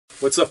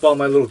What's up, all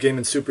my little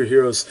gaming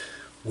superheroes?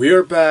 We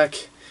are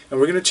back, and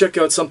we're going to check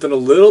out something a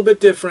little bit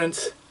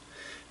different.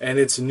 And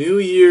it's New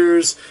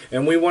Year's,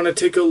 and we want to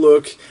take a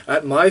look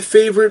at my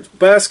favorite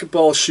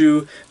basketball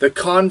shoe, the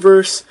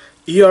Converse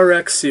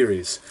ERX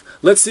series.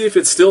 Let's see if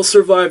it still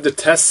survived the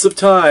tests of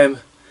time.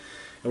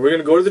 And we're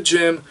going to go to the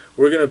gym,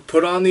 we're going to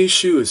put on these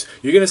shoes.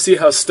 You're going to see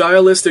how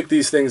stylistic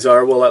these things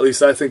are. Well, at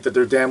least I think that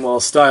they're damn well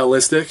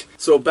stylistic.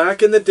 So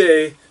back in the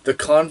day, the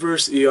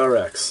Converse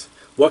ERX.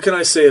 What can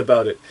I say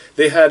about it?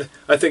 They had,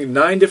 I think,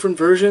 9 different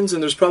versions,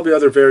 and there's probably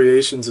other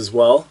variations as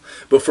well.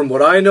 But from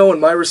what I know in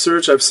my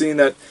research, I've seen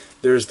that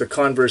there's the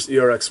Converse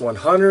ERX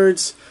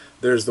 100s,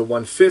 there's the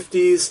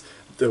 150s,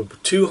 the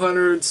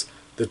 200s,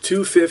 the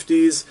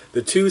 250s,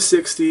 the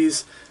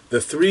 260s, the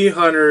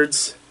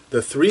 300s, the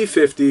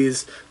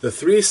 350s, the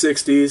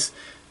 360s,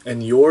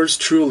 and yours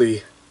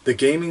truly, the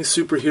Gaming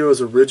Superheroes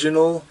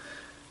original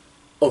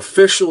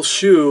official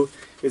shoe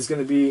is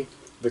going to be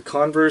the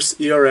Converse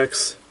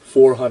ERX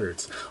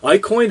 400s. I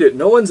coined it.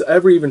 No one's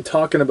ever even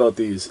talking about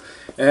these.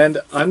 And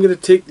I'm going to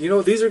take,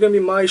 these are going to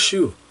be my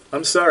shoe.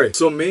 I'm sorry.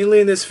 So mainly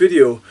in this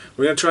video,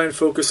 we're going to try and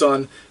focus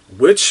on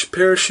which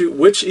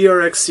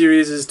ERX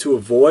series is to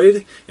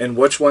avoid and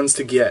which ones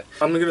to get.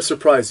 I'm going to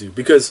surprise you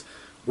because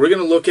we're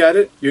going to look at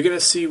it. You're going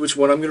to see which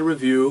one I'm going to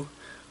review,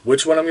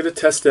 which one I'm going to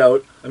test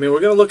out. I mean,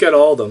 we're going to look at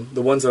all of them,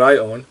 the ones that I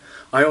own.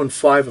 I own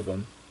 5 of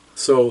them.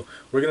 So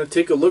we're going to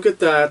take a look at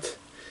that,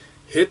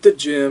 hit the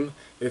gym.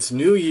 It's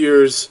New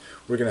Year's.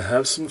 We're going to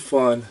have some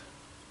fun,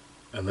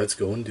 and let's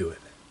go and do it.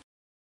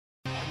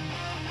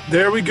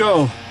 There we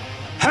go.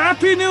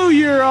 Happy New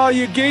Year, all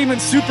you gaming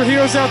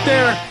superheroes out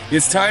there.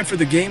 It's time for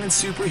the gaming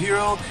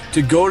superhero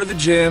to go to the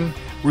gym.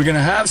 We're going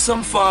to have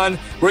some fun.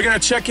 We're going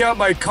to check out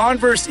my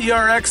Converse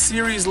ERX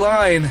series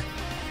line.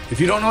 If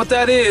you don't know what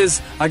that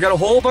is, I got a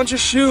whole bunch of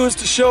shoes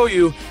to show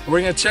you.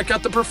 We're going to check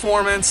out the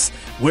performance,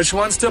 which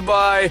ones to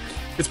buy.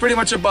 It's pretty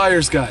much a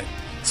buyer's guide.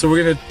 So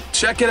we're going to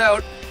check it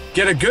out.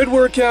 Get a good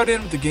workout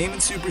in with the gaming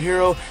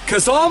superhero,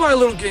 because all my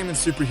little gaming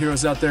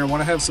superheroes out there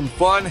want to have some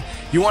fun.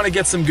 You want to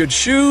get some good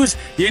shoes,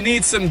 you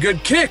need some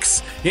good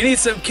kicks. You need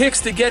some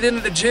kicks to get into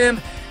the gym,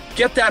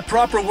 get that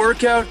proper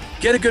workout,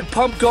 get a good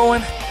pump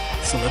going.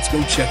 So let's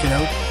go check it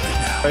out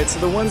right now. Alright, so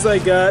the ones I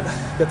got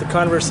the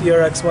Converse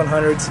ERX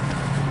 100s.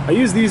 I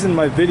use these in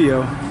my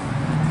video.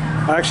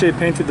 I actually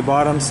painted the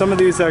bottom. Some of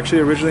these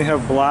actually originally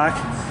have black.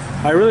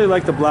 I really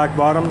like the black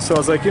bottom, so I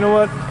was like, you know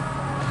what?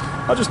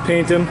 I'll just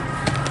paint them.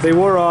 They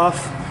wore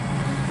off.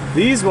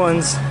 These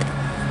ones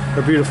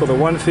are beautiful, the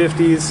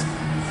 150s.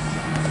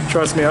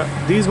 Trust me,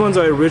 these ones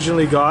I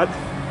originally got.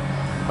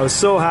 I was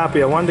so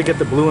happy. I wanted to get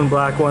the blue and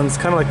black ones,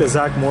 kind of like the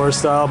Zach Morris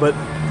style, but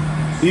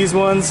these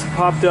ones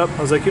popped up.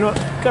 I was like, you know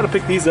what, gotta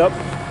pick these up.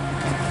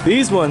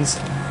 These ones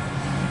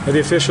are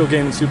the official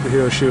gaming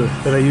superhero shoe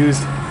that I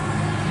used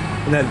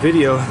in that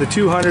video. The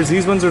 200s,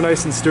 these ones are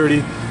nice and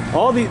sturdy.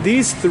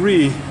 These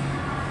 3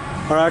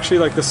 are actually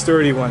like the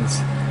sturdy ones.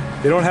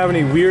 They don't have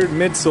any weird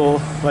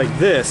midsole like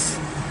this.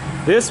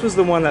 This was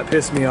the one that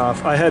pissed me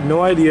off. I had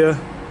no idea.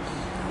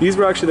 These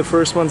were actually the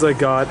first ones I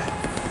got.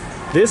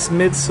 This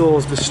midsole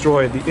is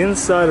destroyed. The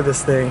inside of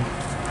this thing.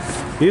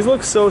 These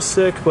look so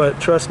sick,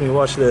 but trust me,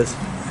 watch this.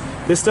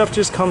 This stuff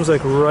just comes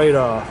like right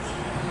off.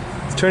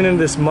 It's turned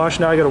into this mush.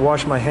 Now I gotta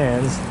wash my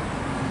hands.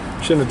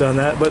 Shouldn't have done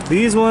that. But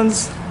these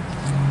ones,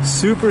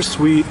 super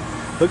sweet.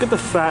 Look at the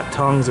fat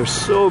tongues. They're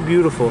so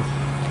beautiful.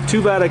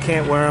 Too bad I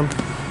can't wear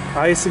them.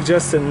 I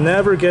suggest to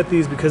never get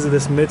these because of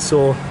this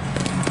midsole.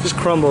 It just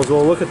crumbles.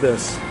 Well, look at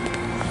this.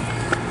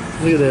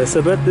 Look at this.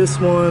 I bet this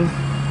one,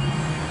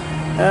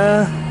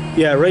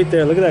 yeah, right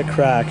there. Look at that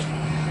crack.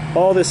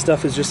 All this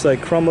stuff is just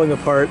like crumbling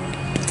apart.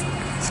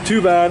 It's too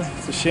bad.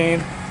 It's a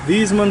shame.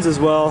 These ones as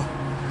well.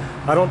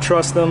 I don't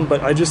trust them,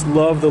 but I just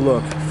love the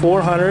look.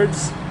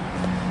 400s.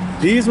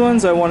 These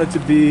ones I wanted to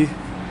be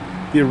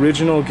the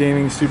original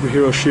gaming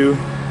superhero shoe.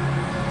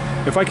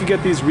 If I could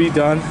get these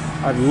redone,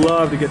 I'd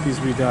love to get these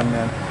redone,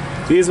 man.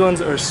 These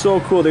ones are so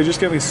cool. They just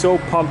get me so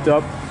pumped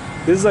up.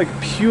 This is like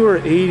pure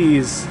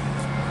 80s.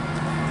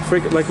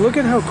 Like, look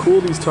at how cool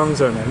these tongues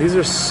are, man. These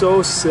are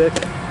so sick.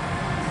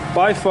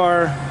 By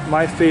far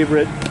my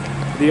favorite,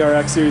 the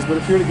RX series. But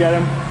if you were to get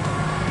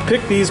them,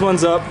 pick these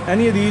ones up.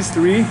 Any of these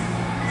 3,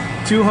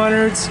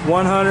 200s,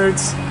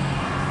 100s,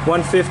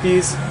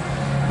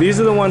 150s. These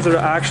are the ones that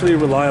are actually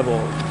reliable.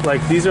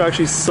 Like, these are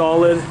actually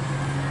solid.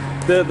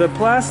 The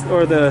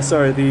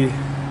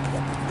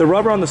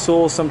rubber on the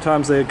soles,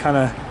 sometimes it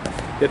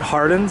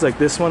hardens. Like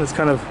this one is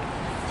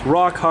it's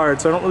rock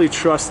hard, so I don't really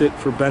trust it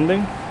for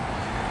bending.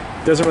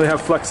 It doesn't really have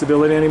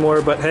flexibility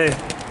anymore, but hey,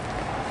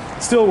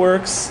 it still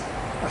works.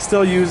 I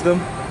still use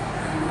them.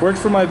 Worked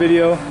for my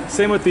video.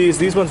 Same with these.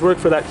 These ones worked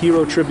for that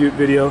Hero Tribute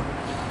video.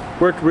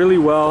 Worked really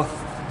well.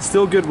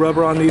 Still good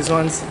rubber on these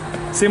ones.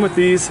 Same with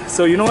these.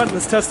 So you know what?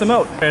 Let's test them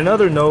out.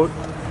 Another note,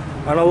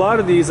 on a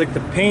lot of these, like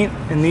the paint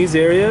in these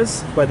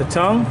areas by the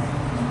tongue,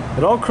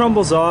 it all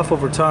crumbles off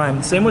over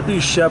time. Same with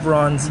these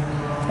chevrons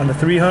on the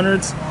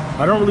 300s.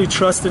 I don't really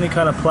trust any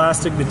kind of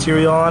plastic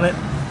material on it.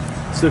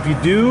 So if you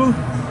do,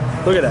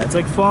 look at that. It's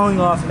like falling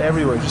off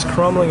everywhere, just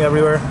crumbling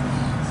everywhere.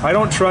 I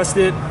don't trust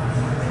it.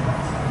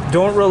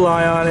 Don't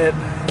rely on it.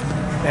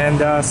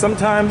 And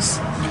sometimes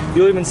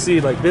you'll even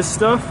see like this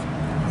stuff.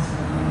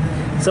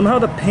 Somehow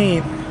the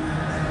paint,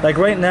 like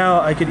right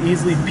now, I could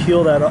easily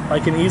peel that off. I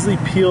can easily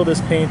peel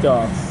this paint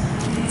off.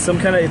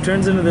 It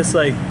turns into this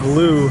like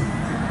glue.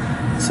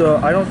 So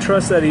I don't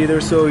trust that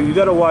either. So you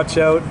gotta watch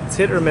out. It's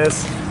hit or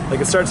miss. Like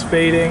it starts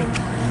fading.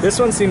 This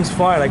one seems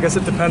fine. I guess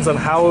it depends on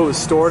how it was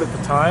stored at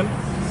the time.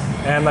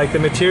 And like the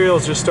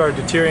materials just start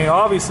deteriorating,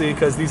 obviously,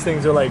 because these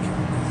things are like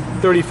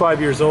 35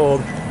 years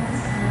old.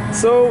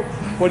 So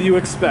what do you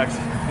expect?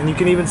 And you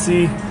can even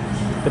see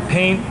the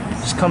paint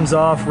just comes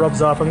off,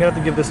 rubs off. I'm gonna have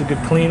to give this a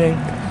good cleaning.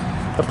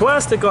 The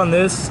plastic on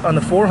this, on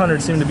the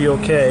 400, seemed to be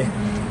okay,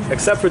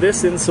 except for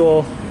this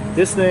insole.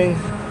 This thing,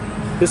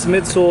 this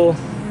midsole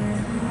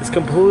is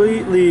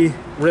completely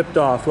ripped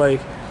off.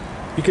 Like,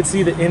 you can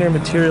see the inner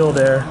material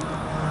there.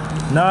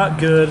 Not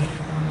good.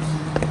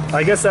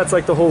 I guess that's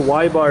like the whole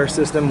Y-bar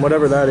system,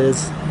 whatever that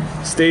is.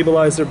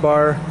 Stabilizer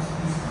bar.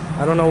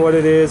 I don't know what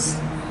it is,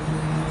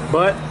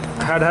 but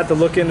I'd have to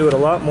look into it a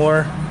lot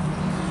more.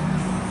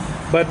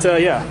 But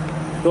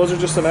yeah, those are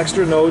just some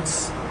extra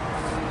notes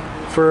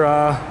for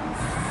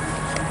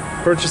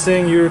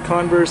purchasing your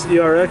Converse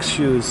ERX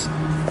shoes.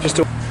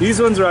 These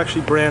ones are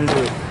actually brand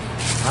new.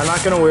 I'm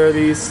not gonna wear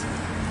these.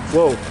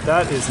 Whoa,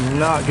 that is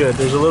not good.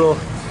 There's a little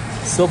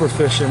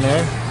silverfish in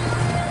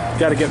there.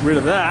 Gotta get rid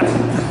of that.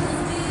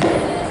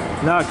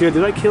 Not good.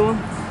 Did I kill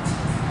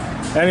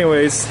him?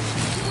 Anyways,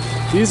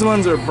 these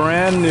ones are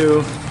brand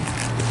new.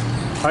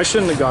 I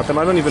shouldn't have got them.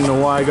 I don't even know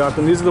why I got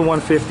them. These are the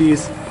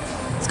 150s.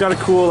 It's got a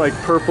cool like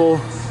purple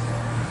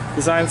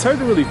design. It's hard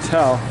to really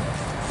tell.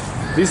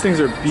 These things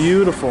are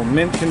beautiful,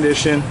 mint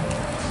condition.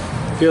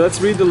 Here,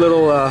 let's read the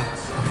little,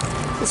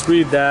 let's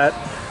read that.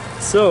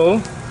 So,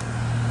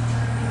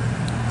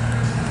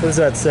 what does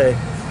that say?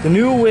 The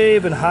new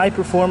wave in high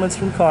performance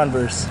from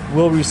Converse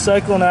will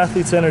recycle an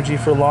athlete's energy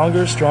for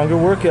longer, stronger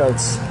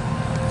workouts.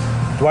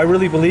 Do I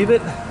really believe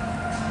it?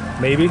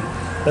 Maybe.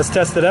 Let's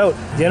test it out.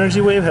 The Energy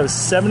Wave has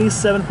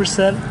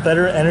 77%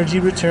 better energy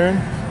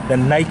return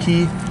than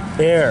Nike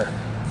Air.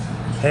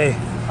 Hey,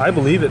 I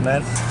believe it,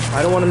 man.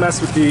 I don't want to mess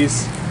with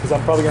these because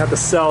I'm probably gonna have to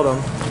sell them.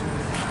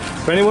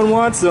 If anyone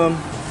wants them,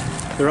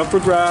 they're up for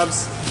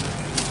grabs.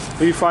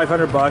 Maybe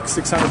 500 bucks,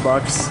 600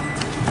 bucks.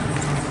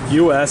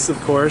 US, of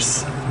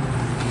course.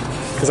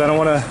 Because I don't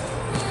want to,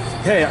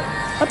 hey,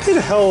 I paid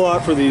a hell of a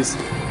lot for these.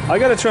 I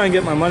got to try and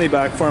get my money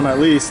back for them at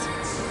least.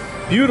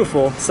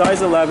 Beautiful,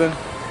 size 11. A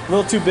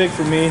little too big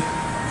for me,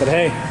 but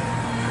hey,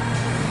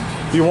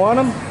 if you want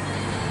them,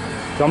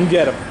 come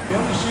get them. The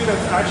only shoe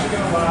that's actually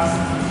going to last,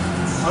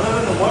 other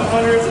than the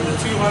 100s and the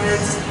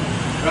 200s,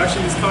 are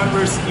actually these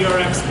Converse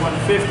ERX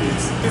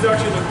 150s. These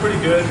actually look pretty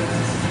good,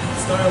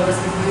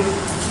 stylistically.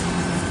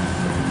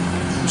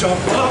 Jump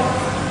up.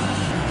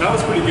 That was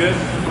pretty good.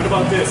 What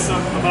about this?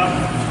 About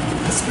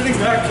the spinning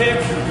back kick,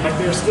 like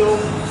they're still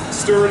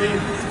sturdy.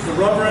 The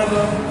rubber in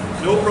them,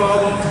 no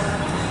problem.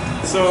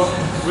 So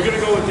we're gonna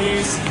go with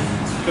these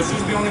because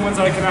these are the only ones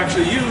I can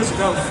actually use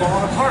without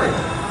falling apart.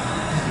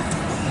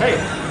 Hey,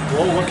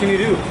 well, what can you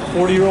do?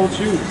 40-year-old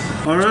shoes.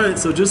 All right,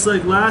 so just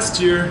like last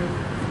year,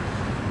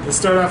 let's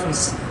start off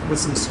with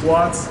some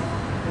squats.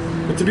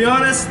 But to be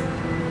honest,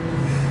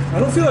 I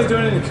don't feel like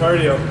doing any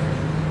cardio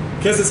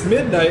because it's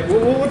midnight.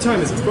 What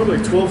time is it? It's probably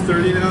like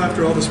 12:30 now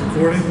after all this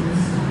recording.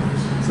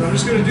 So I'm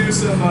just gonna do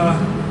some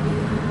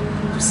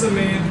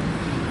main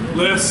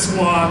lifts,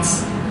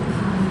 squats,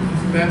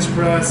 bench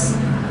press,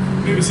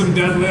 maybe some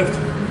deadlift.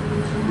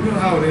 You know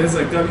how it is,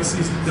 like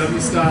WCW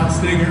style,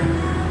 stinger.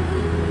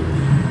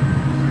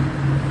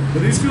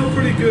 But these feel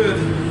pretty good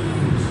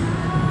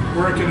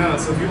working out.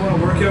 So if you want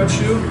a workout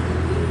shoe,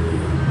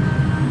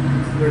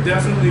 they're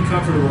definitely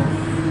comfortable.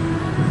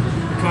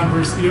 The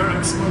Converse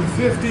ERX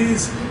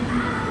 150s.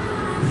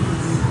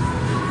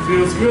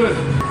 Feels good.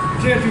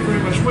 Can't do very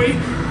much weight.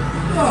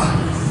 You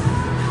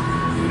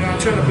know, I'm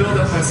trying to build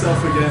up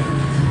myself again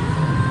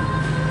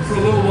for a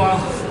little while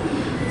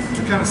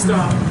to kind of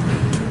stop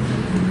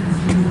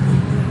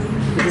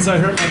because I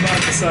hurt my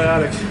back, the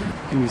sciatic.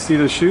 Can you see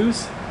the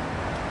shoes?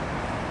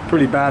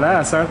 Pretty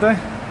badass, aren't they?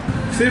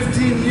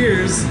 15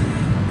 years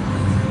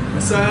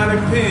of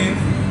sciatic pain,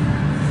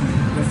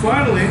 and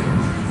finally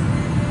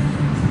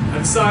I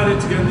decided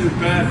to get a new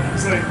bed. I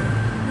was like,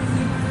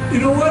 you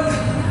know what?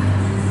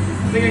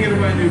 I think I'm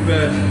gonna buy a new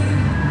bed.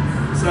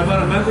 So I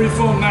bought a memory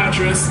foam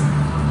mattress.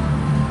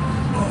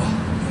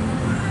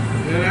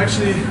 And it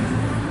actually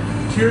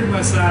cured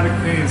my sciatic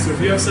pain. So if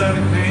you have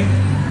sciatic pain,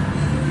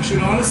 you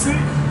should honestly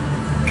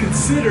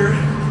consider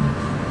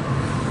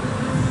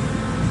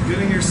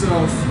getting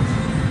yourself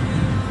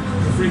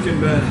a freaking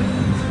bed.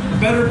 A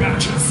better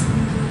mattress.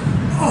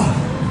 Oh,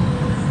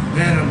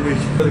 man, I'm weak.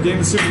 The game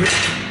of Super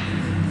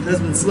has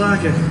been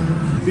slacking.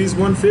 These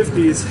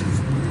 150s,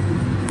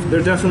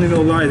 they're definitely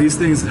no lie. These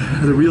things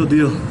are the real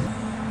deal.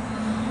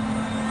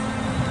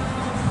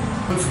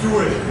 Let's do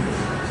it.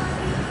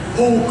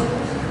 Hulk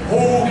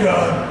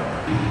Hogan.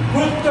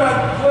 Put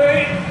that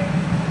plate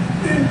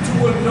into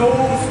a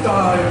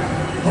nosedive,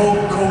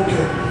 Hulk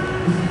Hogan.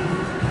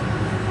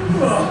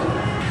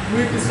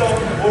 Weakest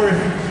ultimate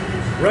warrior.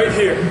 Right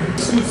here.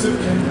 Exclusive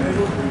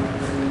handle.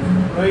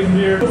 Right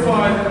here. You'll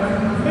find,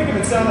 I'm making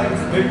it sound like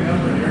it's a big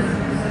number here,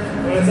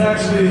 but it's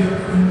actually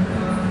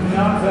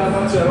not that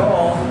much at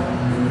all.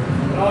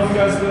 And all you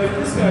guys will be like,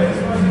 this guy is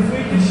fucking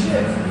weak as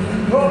shit.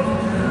 Oh.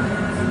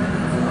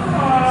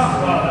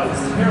 Ah, wow, that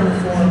was terrible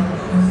form.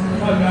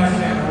 My back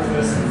can't hold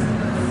this.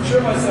 I'm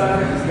sure my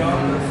sciatic is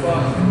gone, but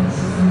fuck.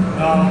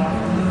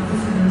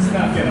 It's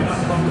not good. I'm not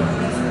pumped up.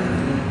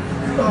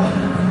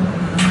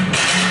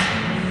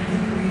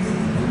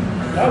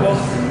 Oh well.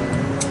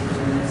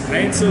 I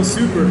ain't so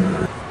super.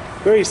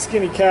 Very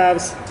skinny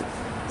calves.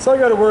 So I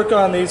gotta work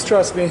on these,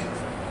 trust me.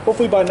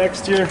 Hopefully by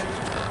next year,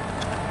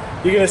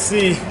 you're gonna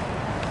see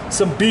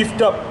some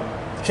beefed up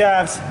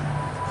calves.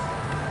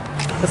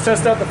 Let's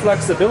test out the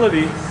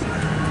flexibility.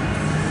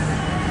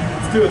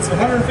 Let's do it. So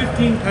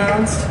 115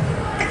 pounds.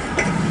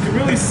 You can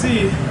really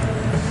see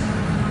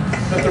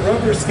that the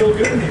rubber is still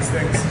good in these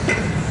things.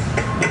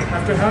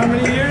 After how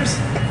many years?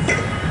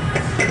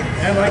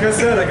 And like I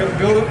said, I gotta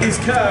build up these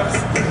calves.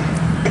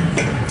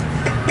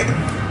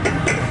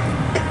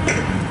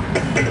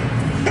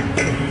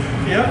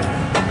 Yep. Look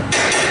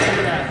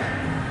at that.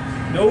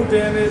 No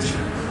damage.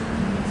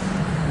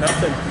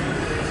 Nothing.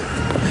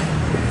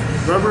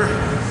 Rubber.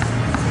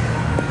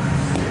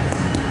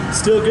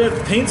 Still good.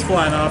 The paint's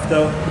flying off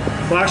though.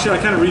 Well, actually,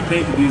 I kind of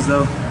repainted these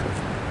though.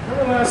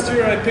 Remember last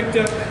year I picked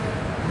up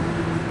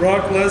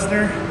Brock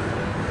Lesnar,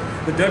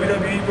 the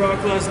WWE Brock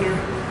Lesnar,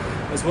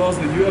 as well as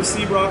the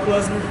UFC Brock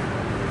Lesnar.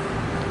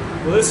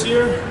 Well, this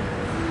year,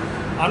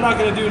 I'm not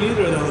going to do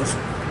neither of those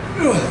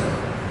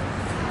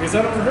because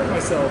I don't want to hurt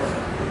myself.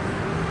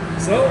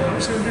 So I'm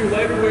just going to do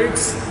lighter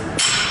weights.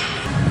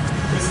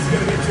 This is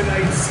going to be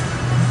tonight's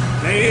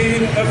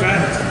main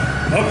event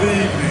of the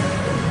evening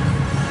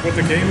with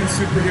the Gaming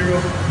Superhero.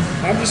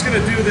 I'm just going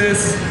to do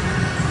this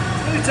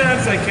as many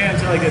times as I can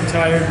until I get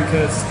tired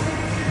because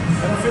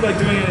I don't feel like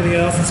doing anything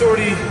else. It's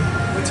already,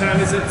 what time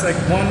is it? It's like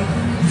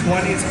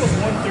 1:20, it's almost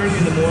 1:30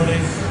 in the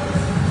morning.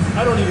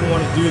 I don't even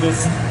want to do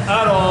this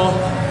at all.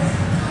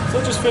 So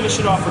I'll just finish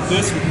it off with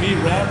this, with me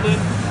rambling.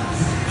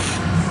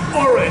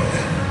 All right,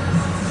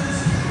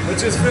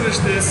 let's just finish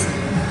this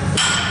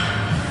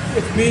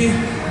with me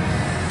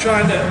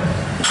trying to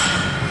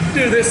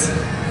do this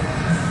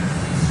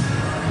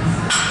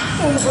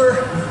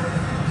over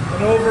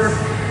and over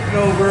and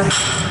over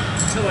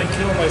until I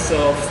kill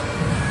myself.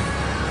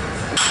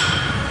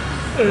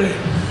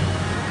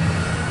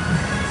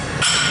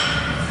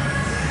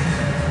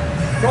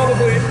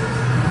 Probably,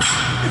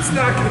 it's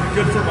not going to be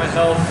good for my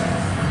health.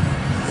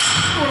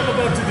 What I'm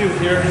about to do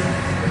here,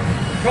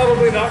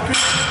 probably not good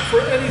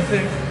for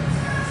anything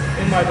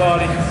in my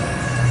body.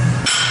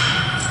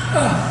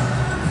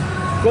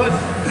 But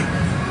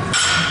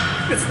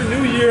it's the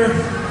new year,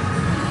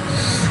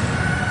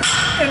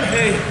 and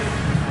hey,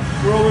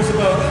 we're always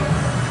about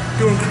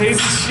doing crazy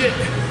shit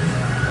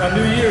on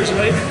New Year's,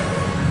 right?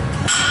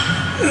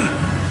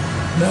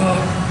 No.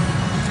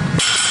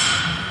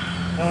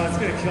 It's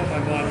gonna kill my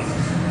body.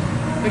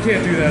 I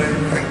can't do that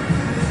anymore.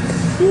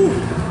 Whew.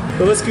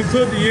 But let's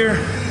conclude the year.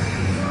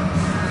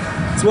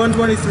 It's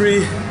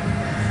 1/23,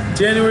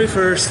 January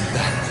 1st.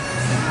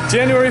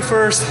 January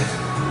 1st,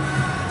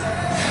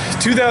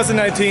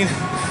 2019.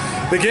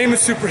 The Gaming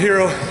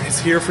Superhero is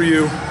here for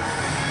you.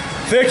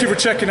 Thank you for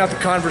checking out the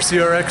Converse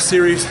ERX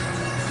series.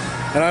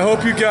 And I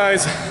hope you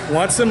guys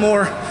want some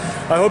more.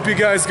 I hope you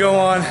guys go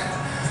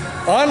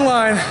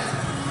online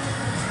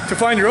to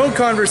find your own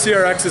Converse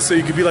ERXs so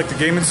you can be like the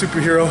Gaming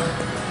Superhero.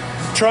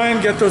 Try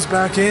and get those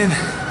back in.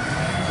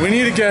 We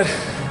need to get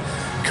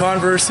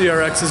Converse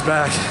ERXs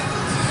back.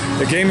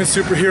 The Gaming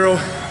Superhero,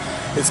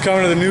 it's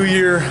coming to the new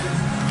year.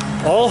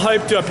 All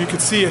hyped up, you can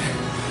see it.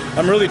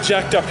 I'm really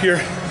jacked up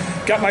here.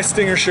 Got my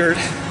Stinger shirt,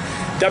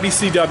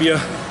 WCW.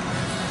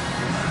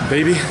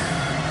 Baby,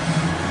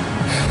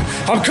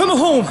 I'm coming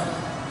home.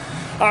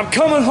 I'm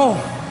coming home.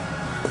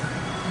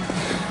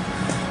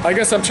 I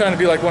guess I'm trying to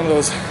be like one of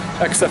those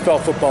XFL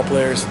football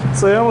players.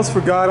 So I almost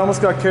forgot,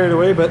 almost got carried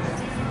away, but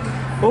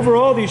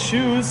overall these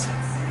shoes,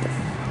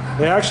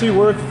 they actually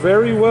work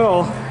very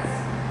well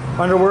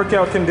under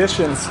workout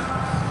conditions.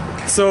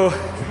 So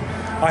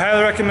I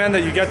highly recommend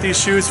that you get these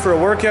shoes for a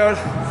workout.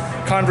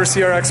 Converse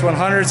ERX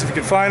 100s if you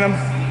can find them,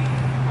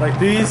 like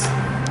these.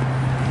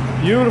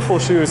 Beautiful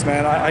shoes,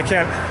 man. I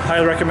can't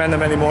highly recommend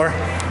them anymore.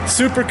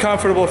 Super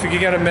comfortable if you can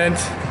get a mint.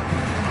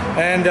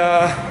 And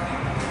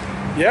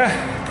yeah,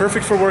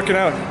 perfect for working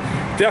out.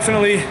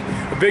 Definitely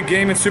a big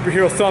Gaming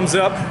Superhero thumbs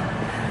up.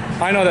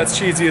 I know that's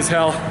cheesy as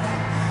hell,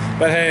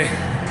 but hey,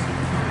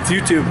 it's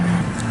YouTube.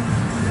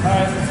 All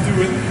right, let's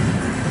do it.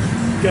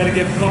 Gotta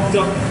get pumped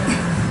up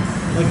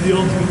like the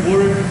Ultimate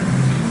Warrior,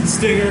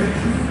 Stinger,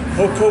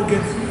 Hulk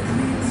Hogan.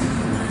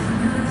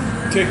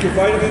 Take your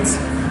vitamins,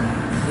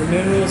 your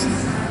minerals,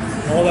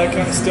 all that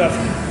kind of stuff.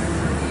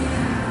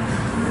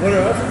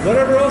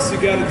 Whatever else you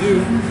gotta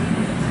do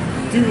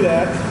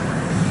that.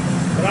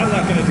 But I'm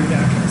not gonna do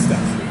that kind of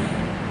stuff.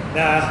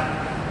 Nah,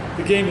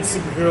 the Gaming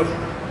Superhero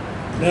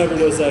never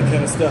does that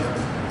kind of stuff.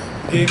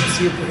 The Gaming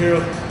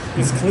Superhero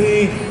is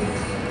clean.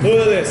 Look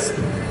at this.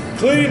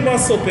 Clean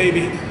muscle,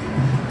 baby.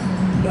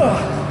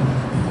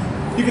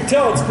 You can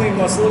tell it's clean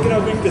muscle. Look at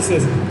how weak this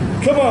is.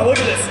 Come on, look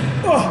at this.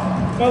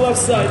 My left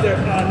side there.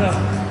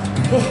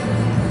 No.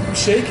 I'm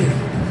shaking.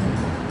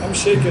 I'm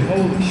shaking.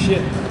 Holy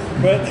shit.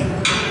 But,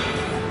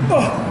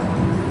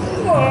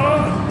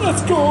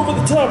 let's go over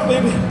the top,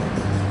 baby.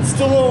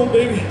 Stallone,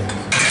 baby.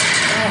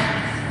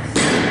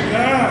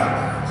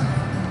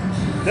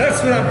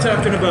 That's what I'm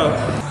talking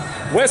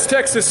about. West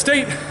Texas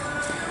State.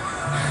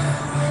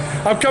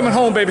 I'm coming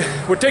home, baby.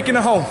 We're taking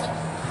it home.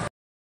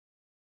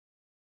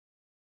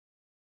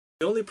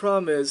 The only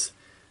problem is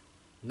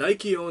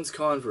Nike owns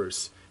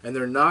Converse, and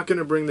they're not going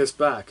to bring this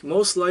back.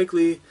 Most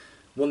likely,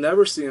 we'll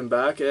never see them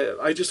back.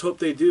 I just hope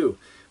they do.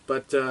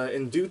 But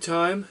in due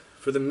time,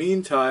 for the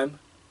meantime,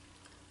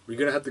 we're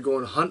going to have to go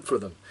and hunt for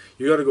them.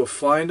 You got to go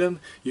find them.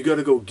 You got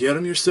to go get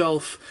them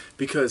yourself,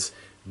 because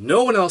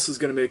no one else is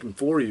going to make them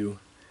for you.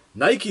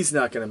 Nike's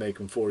not going to make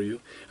them for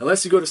you.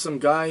 Unless you go to some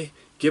guy,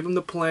 give him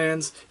the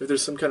plans. If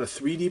there's some kind of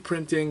 3D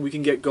printing we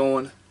can get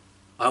going.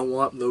 I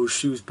want those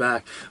shoes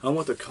back. I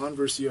want the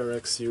Converse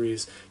ERX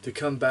series to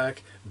come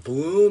back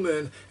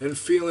blooming and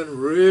feeling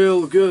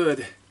real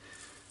good.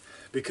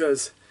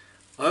 Because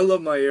I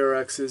love my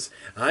ERXs.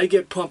 I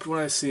get pumped when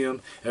I see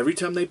them. Every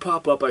time they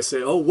pop up, I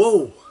say, oh,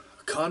 whoa,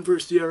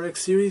 Converse ERX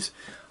series?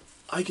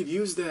 I could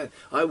use that.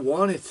 I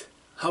want it.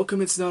 How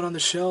come it's not on the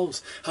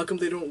shelves? How come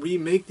they don't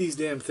remake these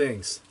damn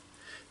things?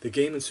 The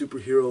Game and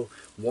Superhero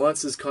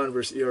wants his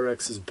Converse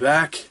ERXs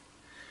back.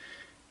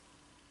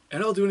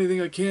 And I'll do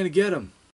anything I can to get them.